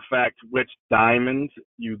won't affect which diamonds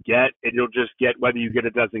you get. You'll just get whether you get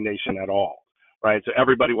a designation at all, right? So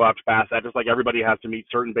everybody will have to pass that, just like everybody has to meet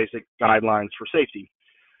certain basic guidelines for safety.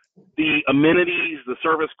 The amenities, the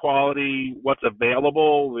service quality, what's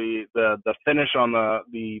available, the finish on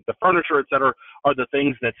the furniture, et cetera, are the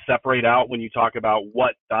things that separate out when you talk about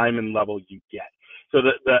what diamond level you get. So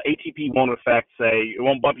the ATP won't affect, say, it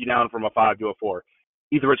won't bump you down from a 5 to a 4.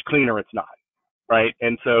 Either it's clean or it's not, right?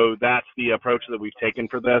 And so that's the approach that we've taken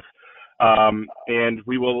for this. And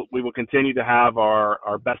we will continue to have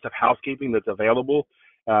our best of housekeeping that's available.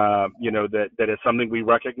 That is something we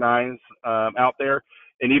recognize out there.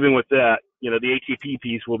 And even with that, the ATP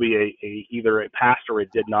piece will be either it passed or it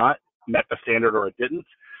did not, met the standard or it didn't.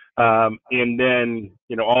 And then,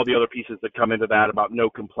 all the other pieces that come into that about no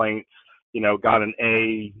complaints, got an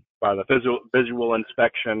A by the visual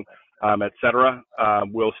inspection, et cetera,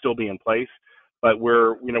 will still be in place. But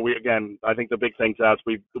I think the big thing to us,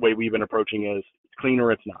 the way we've been approaching is it's clean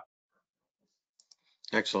or it's not.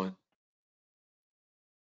 Excellent.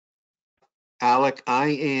 Alec, I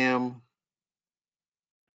am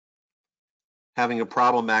having a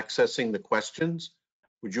problem accessing the questions.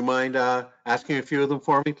 Would you mind asking a few of them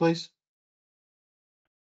for me, please?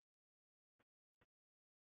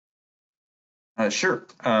 Sure.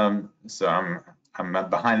 So I'm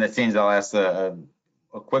behind the scenes. I'll ask a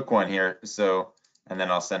quick one here. So, and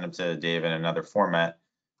then I'll send them to Dave in another format.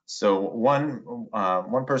 So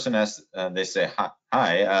one person asked, they say,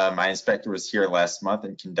 hi, my inspector was here last month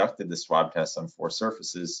and conducted the swab test on 4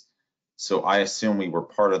 surfaces. So I assume we were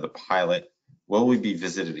part of the pilot. Will we be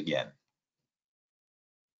visited again?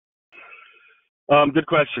 Good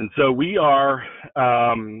question. So we are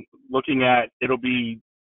looking at, it'll be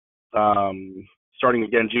starting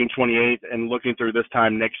again June 28th and looking through this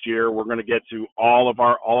time next year. We're going to get to all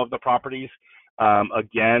of the properties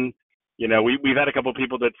again. We've had a couple of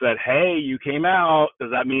people that said, hey, you came out,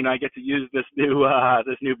 does that mean I get to use this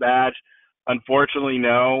new badge? Unfortunately,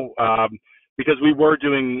 no, because we were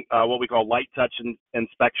doing what we call light touch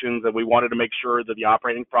inspections, and we wanted to make sure that the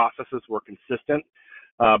operating processes were consistent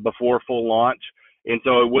before full launch. And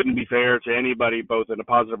so it wouldn't be fair to anybody, both in a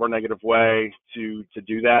positive or negative way, to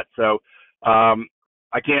do that. So I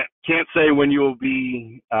can't say when you'll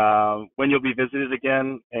be visited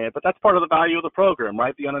again, but that's part of the value of the program,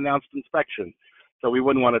 right? The unannounced inspection. So we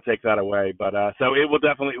wouldn't want to take that away. But so it will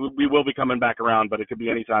we will be coming back around, but it could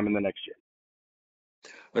be any time in the next year.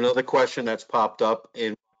 Another question that's popped up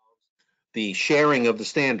in the sharing of the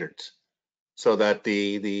standards, so that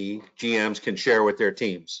the GMs can share with their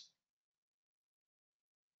teams.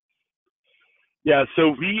 Yeah,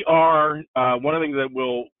 so we are one of the things that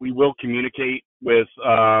we will communicate with,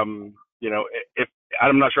 if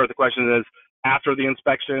I'm not sure what the question is after the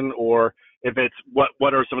inspection, or if it's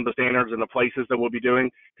what are some of the standards and the places that we'll be doing,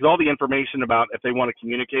 because all the information about if they want to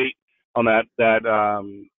communicate on that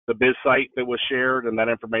the biz site that was shared and that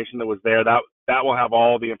information that was there, that will have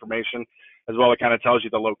all the information as well. It kind of tells you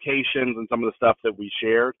the locations and some of the stuff that we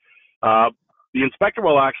shared. The inspector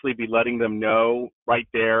will actually be letting them know right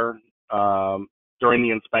there during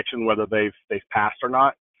the inspection whether they've passed or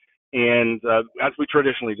not. And as we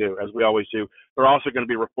traditionally do, as we always do, there are also going to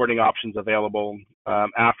be reporting options available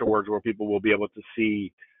afterwards where people will be able to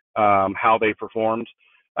see how they performed.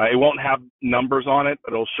 It won't have numbers on it,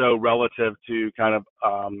 but it'll show relative to kind of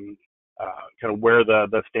where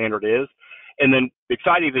the standard is. And then the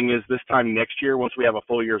exciting thing is this time next year, once we have a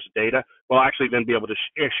full year's data, we'll actually then be able to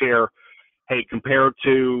share, hey, compared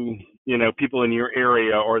to, people in your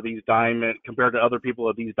area or these diamond, compared to other people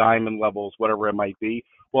at these diamond levels, whatever it might be,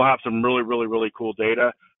 we'll have some really, really, really cool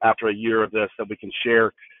data after a year of this that we can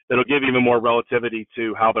share that'll give even more relativity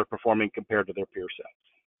to how they're performing compared to their peer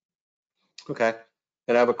sets. Okay.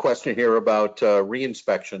 And I have a question here about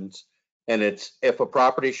re-inspections, and it's, if a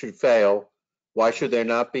property should fail, why should there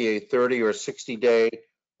not be a 30 or 60-day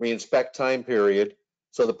re-inspect time period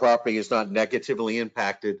so the property is not negatively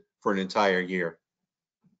impacted for an entire year?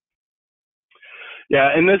 Yeah,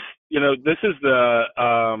 and this is the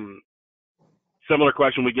similar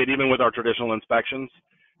question we get even with our traditional inspections,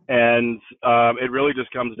 and it really just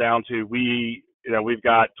comes down to we've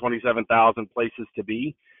got 27,000 places to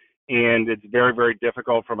be, and it's very, very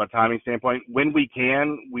difficult from a timing standpoint. When we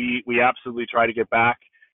can, we absolutely try to get back,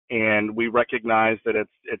 and we recognize that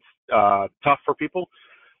it's tough for people.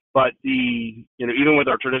 But even with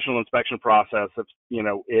our traditional inspection process, it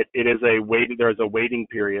is there's a waiting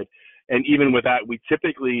period. And even with that, we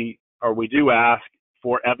do ask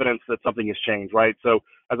for evidence that something has changed, right? So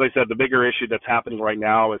as I said, the bigger issue that's happening right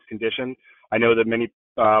now is condition. I know that many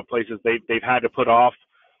places they've had to put off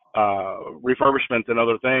refurbishments and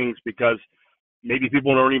other things because maybe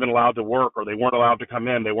people weren't even allowed to work, or they weren't allowed to come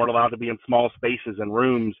in. They weren't allowed to be in small spaces and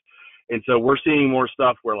rooms. And so we're seeing more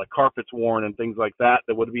stuff where like carpet's worn and things like that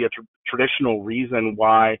would be a traditional reason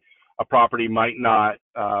why a property might not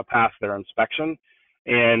pass their inspection.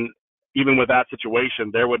 And even with that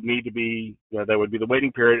situation, there would need to be, there would be the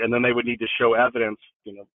waiting period, and then they would need to show evidence,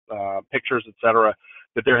 pictures, et cetera,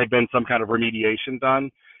 that there had been some kind of remediation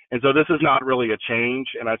done. And so this is not really a change.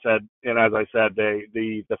 And as I said,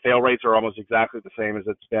 the fail rates are almost exactly the same as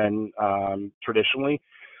it's been traditionally.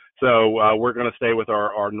 So we're going to stay with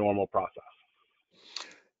our normal process.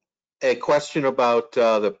 A question about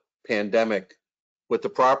the pandemic. With the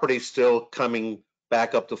property still coming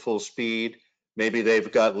back up to full speed, maybe they've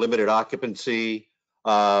got limited occupancy,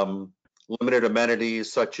 limited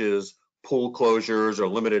amenities such as pool closures or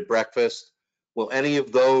limited breakfast. Will any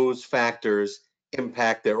of those factors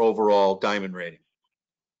impact their overall Diamond rating?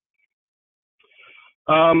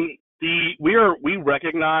 We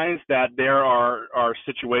recognize that there are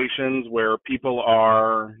situations where people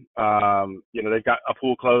are, they've got a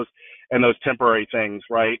pool closed and those temporary things,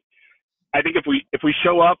 right? I think if we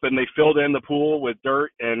show up and they filled in the pool with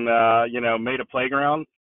dirt and made a playground,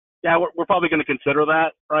 yeah, we're probably going to consider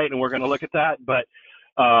that, right? And we're going to look at that. But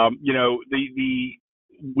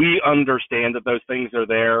we understand that those things are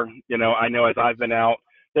there. I know as I've been out,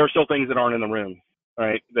 there are still things that aren't in the room,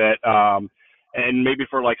 right? That and maybe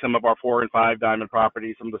for like some of our 4 and 5 Diamond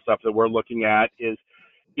properties, some of the stuff that we're looking at is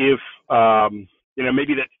if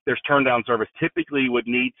maybe that there's turn down service typically would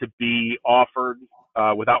need to be offered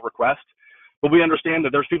without request. But we understand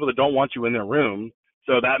that there's people that don't want you in their room,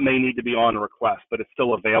 so that may need to be on request, but it's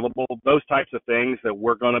still available. Those types of things that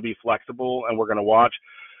we're going to be flexible and we're going to watch,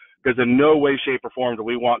 because in no way, shape, or form do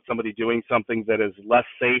we want somebody doing something that is less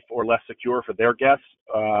safe or less secure for their guests,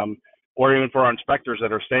 or even for our inspectors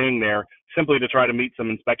that are staying there, simply to try to meet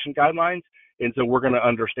some inspection guidelines. And so we're going to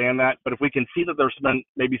understand that. But if we can see that there's been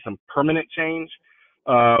maybe some permanent change,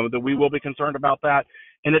 that we will be concerned about that.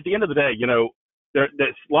 And at the end of the day, there's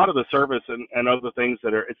a lot of the service and other things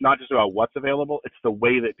that are, it's not just about what's available, it's the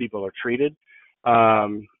way that people are treated.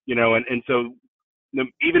 And so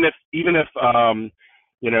even if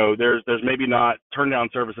there's maybe not turn down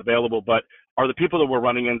service available, but are the people that we're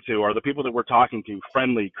running into, are the people that we're talking to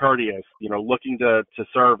friendly, courteous, looking to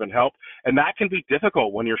serve and help? And that can be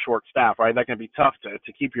difficult when you're short staffed, right? That can be tough to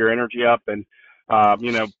keep your energy up. And,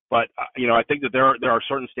 but I think that there are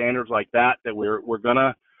certain standards like that we're going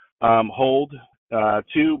to hold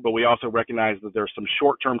to, but we also recognize that there's some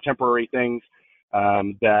short-term temporary things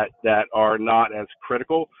that are not as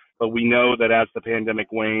critical, but we know that as the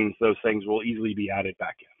pandemic wanes, those things will easily be added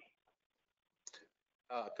back in.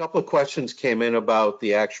 A couple of questions came in about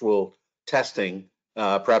the actual testing,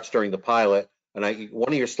 perhaps during the pilot, and one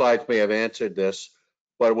of your slides may have answered this,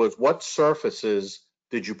 but it was what surfaces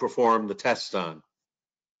did you perform the tests on?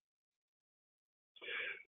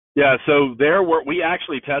 Yeah, so we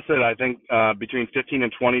actually tested, I think, between 15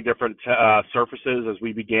 and 20 different surfaces as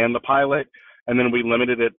we began the pilot, and then we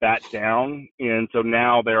limited that down. And so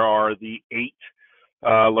now there are the 8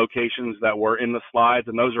 locations that were in the slides,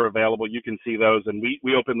 and those are available. You can see those, and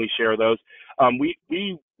we openly share those.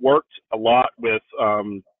 We worked a lot with,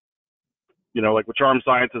 like with Charm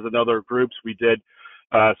Sciences and other groups. We did,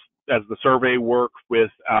 as the survey work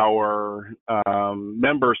with our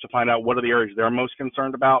members to find out what are the areas they're most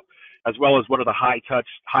concerned about, as well as what are the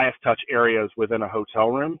highest touch areas within a hotel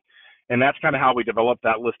room. And that's kind of how we developed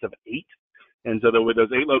that list of 8. And so with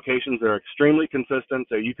those 8 locations, they're extremely consistent,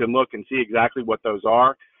 so you can look and see exactly what those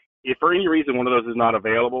are. If for any reason one of those is not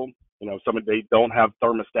available, they don't have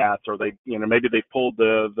thermostats, or maybe they pulled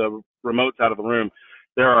the remotes out of the room,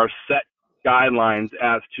 there are set guidelines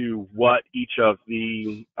as to what each of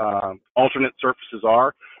the alternate surfaces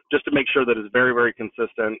are, just to make sure that it's very, very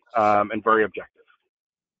consistent and very objective.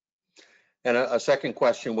 And a second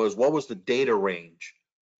question was, what was the data range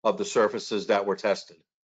of the surfaces that were tested?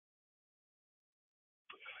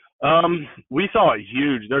 We saw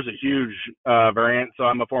there's a huge variant. So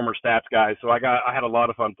I'm a former stats guy, so I had a lot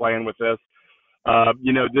of fun playing with this.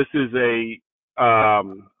 This is a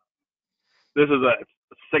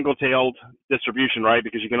single-tailed distribution, right?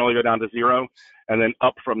 Because you can only go down to 0 and then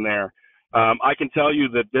up from there. I can tell you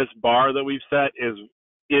that this bar that we've set is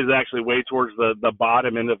actually way towards the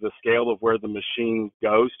bottom end of the scale of where the machine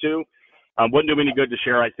goes to. Wouldn't do me any good to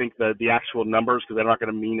share, I think, the actual numbers, because they're not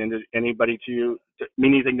going to mean anything to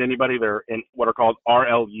anybody. They're in what are called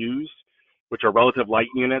RLUs, which are relative light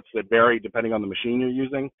units that vary depending on the machine you're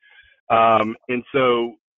using. But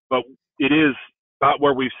it is about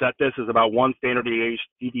where we've set this is about 1 standard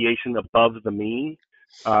deviation above the mean,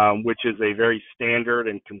 which is a very standard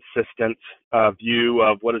and consistent view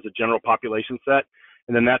of what is a general population set.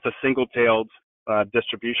 And then that's a single-tailed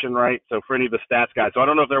distribution, right? So for any of the stats guys, so I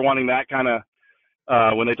don't know if they're wanting that kind of,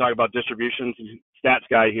 when they talk about distributions, stats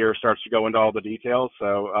guy here starts to go into all the details.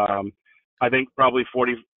 So I think probably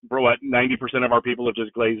 90% of our people have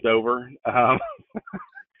just glazed over.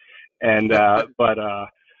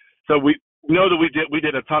 So we know that we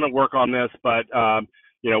did a ton of work on this, but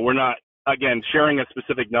we're not, again, sharing a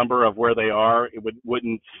specific number of where they are. It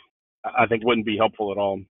wouldn't be helpful at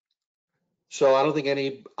all. So I don't think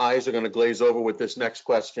any eyes are going to glaze over with this next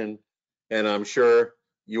question, and I'm sure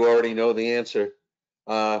you already know the answer.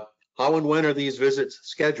 How and when are these visits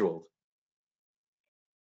scheduled?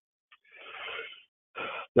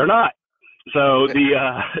 They're not. So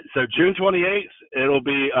so June 28th, it'll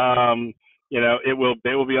be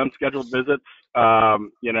they will be unscheduled visits.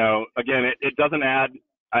 Again, it doesn't add.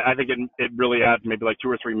 I think it really adds maybe like 2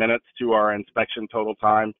 or 3 minutes to our inspection total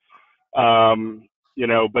time.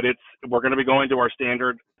 But we're going to be going to our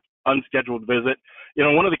standard unscheduled visit.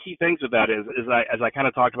 One of the key things with that is as I kind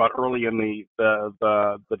of talked about early in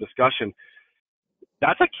the discussion,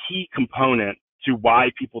 that's a key component to why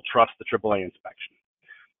people trust the AAA inspection,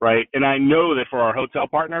 right? And I know that for our hotel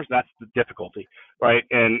partners, that's the difficulty, right?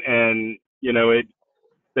 And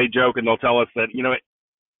they joke and they'll tell us that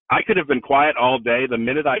I could have been quiet all day. The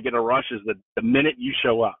minute I get a rush is the minute you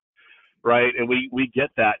show up, right? And we get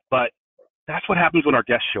that, but that's what happens when our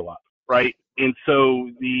guests show up, right? And so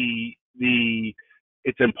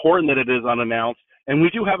it's important that it is unannounced, and we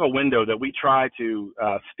do have a window that we try to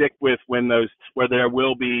stick with where there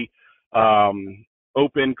will be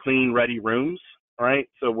open, clean, ready rooms, right?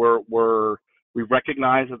 So we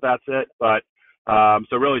recognize that that's it, but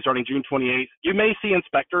so really starting June 28th, you may see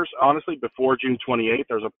inspectors honestly before June 28th.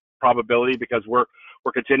 There's a probability because we're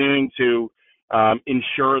continuing to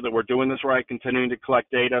ensure that we're doing this right, continuing to collect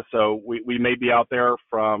data. So we may be out there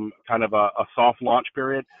from kind of a soft launch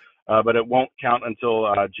period, but it won't count until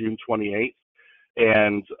June 28th.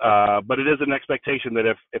 And but it is an expectation that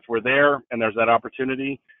if we're there and there's that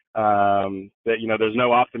opportunity, that there's no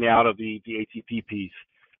opting out of the ATP piece,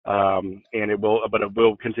 and it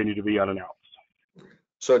will continue to be unannounced.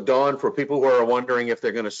 So Dawn, for people who are wondering if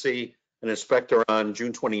they're going to see an inspector on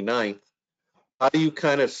June 29th, how do you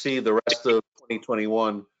kind of see the rest of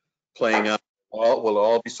 2021 playing out? Will it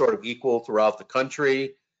all be sort of equal throughout the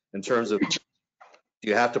country in terms of, do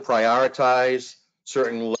you have to prioritize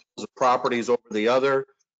certain levels of properties over the other?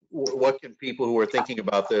 What can people who are thinking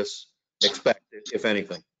about this expect, if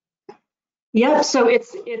anything? Yeah, so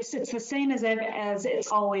it's the same as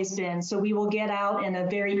it's always been. So we will get out in a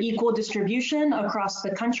very equal distribution across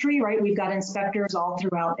the country, right? We've got inspectors all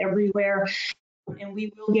throughout everywhere, and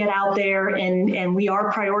we will get out there and we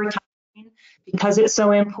are prioritizing because it's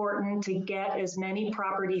so important to get as many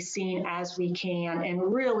properties seen as we can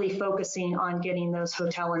and really focusing on getting those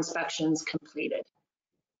hotel inspections completed.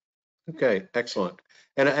 Okay, excellent.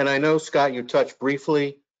 And I know, Scott, you touched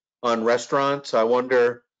briefly on restaurants. I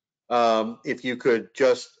wonder if you could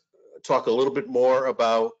just talk a little bit more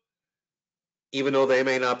about, even though they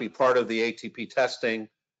may not be part of the ATP testing,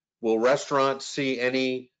 will restaurants see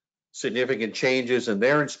any significant changes in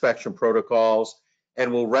their inspection protocols?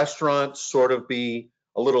 And will restaurants sort of be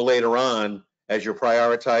a little later on as you're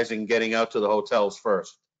prioritizing getting out to the hotels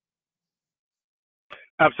first?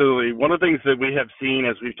 Absolutely. One of the things that we have seen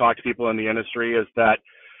as we've talked to people in the industry is that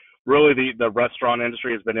really the restaurant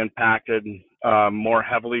industry has been impacted more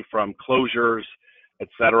heavily from closures, et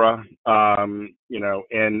cetera. And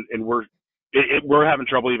we're having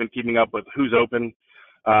trouble even keeping up with who's open.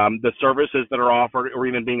 The services that are offered or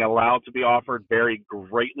even being allowed to be offered vary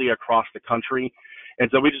greatly across the country. And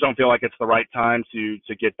so we just don't feel like it's the right time to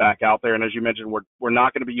get back out there. And as you mentioned, we're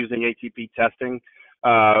not going to be using ATP testing.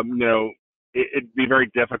 It'd be very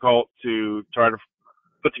difficult to try to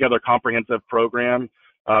put together a comprehensive program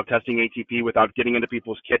of testing ATP without getting into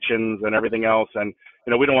people's kitchens and everything else. And,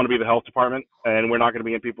 we don't want to be the health department, and we're not going to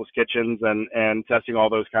be in people's kitchens and testing all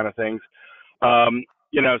those kind of things.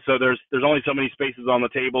 So there's only so many spaces on the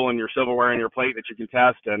table and your silverware and your plate that you can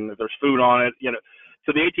test, and if there's food on it,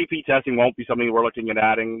 so the ATP testing won't be something we're looking at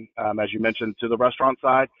adding, as you mentioned, to the restaurant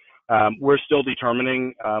side. We're still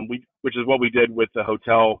determining, which is what we did with the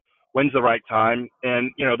hotel, when's the right time.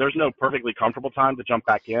 And, there's no perfectly comfortable time to jump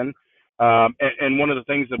back in. And one of the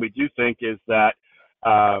things that we do think is that,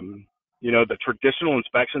 the traditional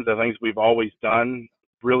inspections, the things we've always done,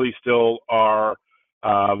 really still are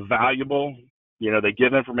valuable. They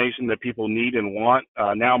give information that people need and want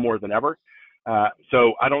now more than ever.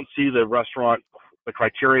 So I don't see the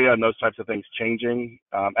criteria and those types of things changing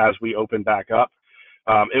as we open back up.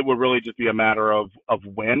 It will really just be a matter of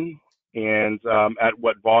when and at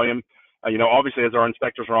what volume. Obviously, as our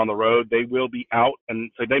inspectors are on the road, they will be out,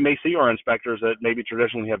 and so they may see our inspectors that maybe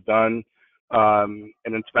traditionally have done an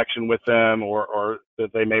inspection with them, or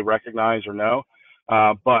that they may recognize or know.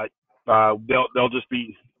 But they'll just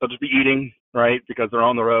be eating, right, because they're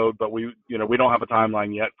on the road. But we don't have a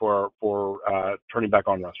timeline yet for turning back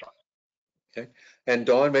on restaurants. Okay, and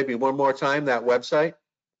Dawn, maybe one more time, that website.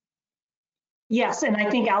 Yes, and I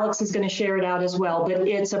think Alex is going to share it out as well, but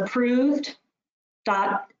it's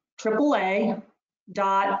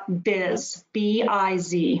approved.aaa.biz,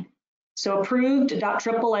 B-I-Z. So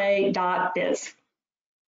approved.aaa.biz.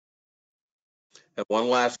 And one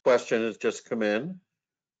last question has just come in,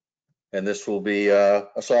 and this will be a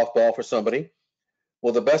softball for somebody.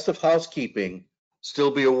 Will the Best of Housekeeping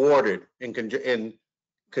still be awarded in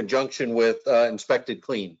conjunction with Inspected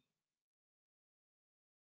Clean?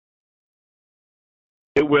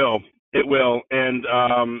 It will. And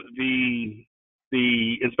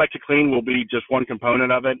the Inspected Clean will be just one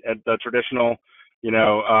component of it. And the traditional,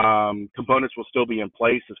 components will still be in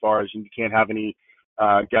place as far as you can't have any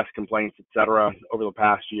guest complaints, et cetera, over the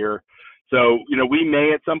past year. So, we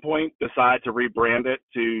may at some point decide to rebrand it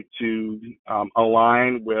to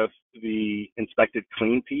align with the Inspected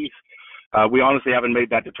Clean piece. We honestly haven't made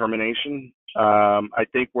that determination. I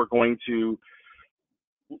think we're going to,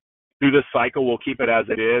 through this cycle, we'll keep it as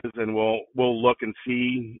it is, and we'll look and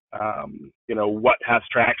see, what has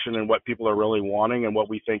traction and what people are really wanting and what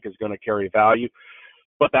we think is going to carry value.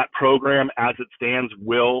 But that program, as it stands,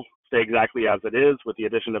 will stay exactly as it is with the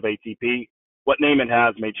addition of ATP. What name it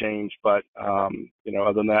has may change, but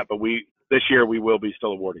other than that, but this year we will be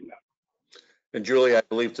still awarding that. And Julie, I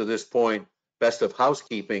believe to this point, Best of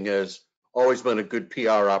Housekeeping has always been a good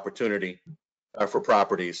PR opportunity for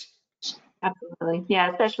properties. Absolutely. Yeah,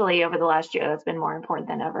 especially over the last year, that's been more important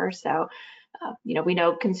than ever. So, we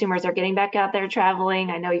know consumers are getting back out there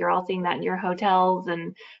traveling. I know you're all seeing that in your hotels,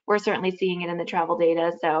 and we're certainly seeing it in the travel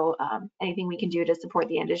data. So anything we can do to support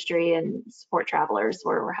the industry and support travelers,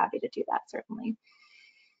 we're happy to do that, certainly.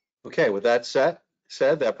 Okay, with that said,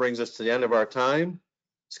 that brings us to the end of our time.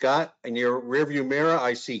 Scott, in your rearview mirror,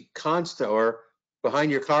 I see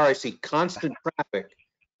behind your car, I see constant traffic.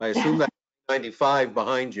 I assume that's 95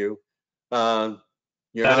 behind you. That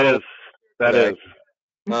is.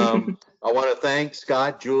 I want to thank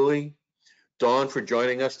Scott, Julie, Dawn for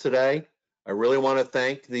joining us today. I really want to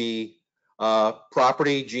thank the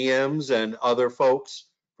property GMs and other folks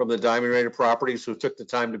from the Diamond Rated Properties who took the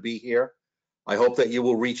time to be here. I hope that you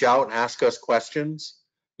will reach out and ask us questions,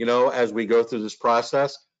 as we go through this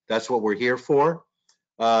process. That's what we're here for.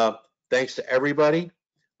 Thanks to everybody.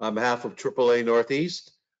 On behalf of AAA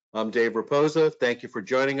Northeast, I'm Dave Raposa. Thank you for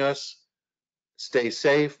joining us. Stay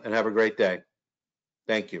safe and have a great day.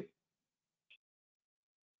 Thank you.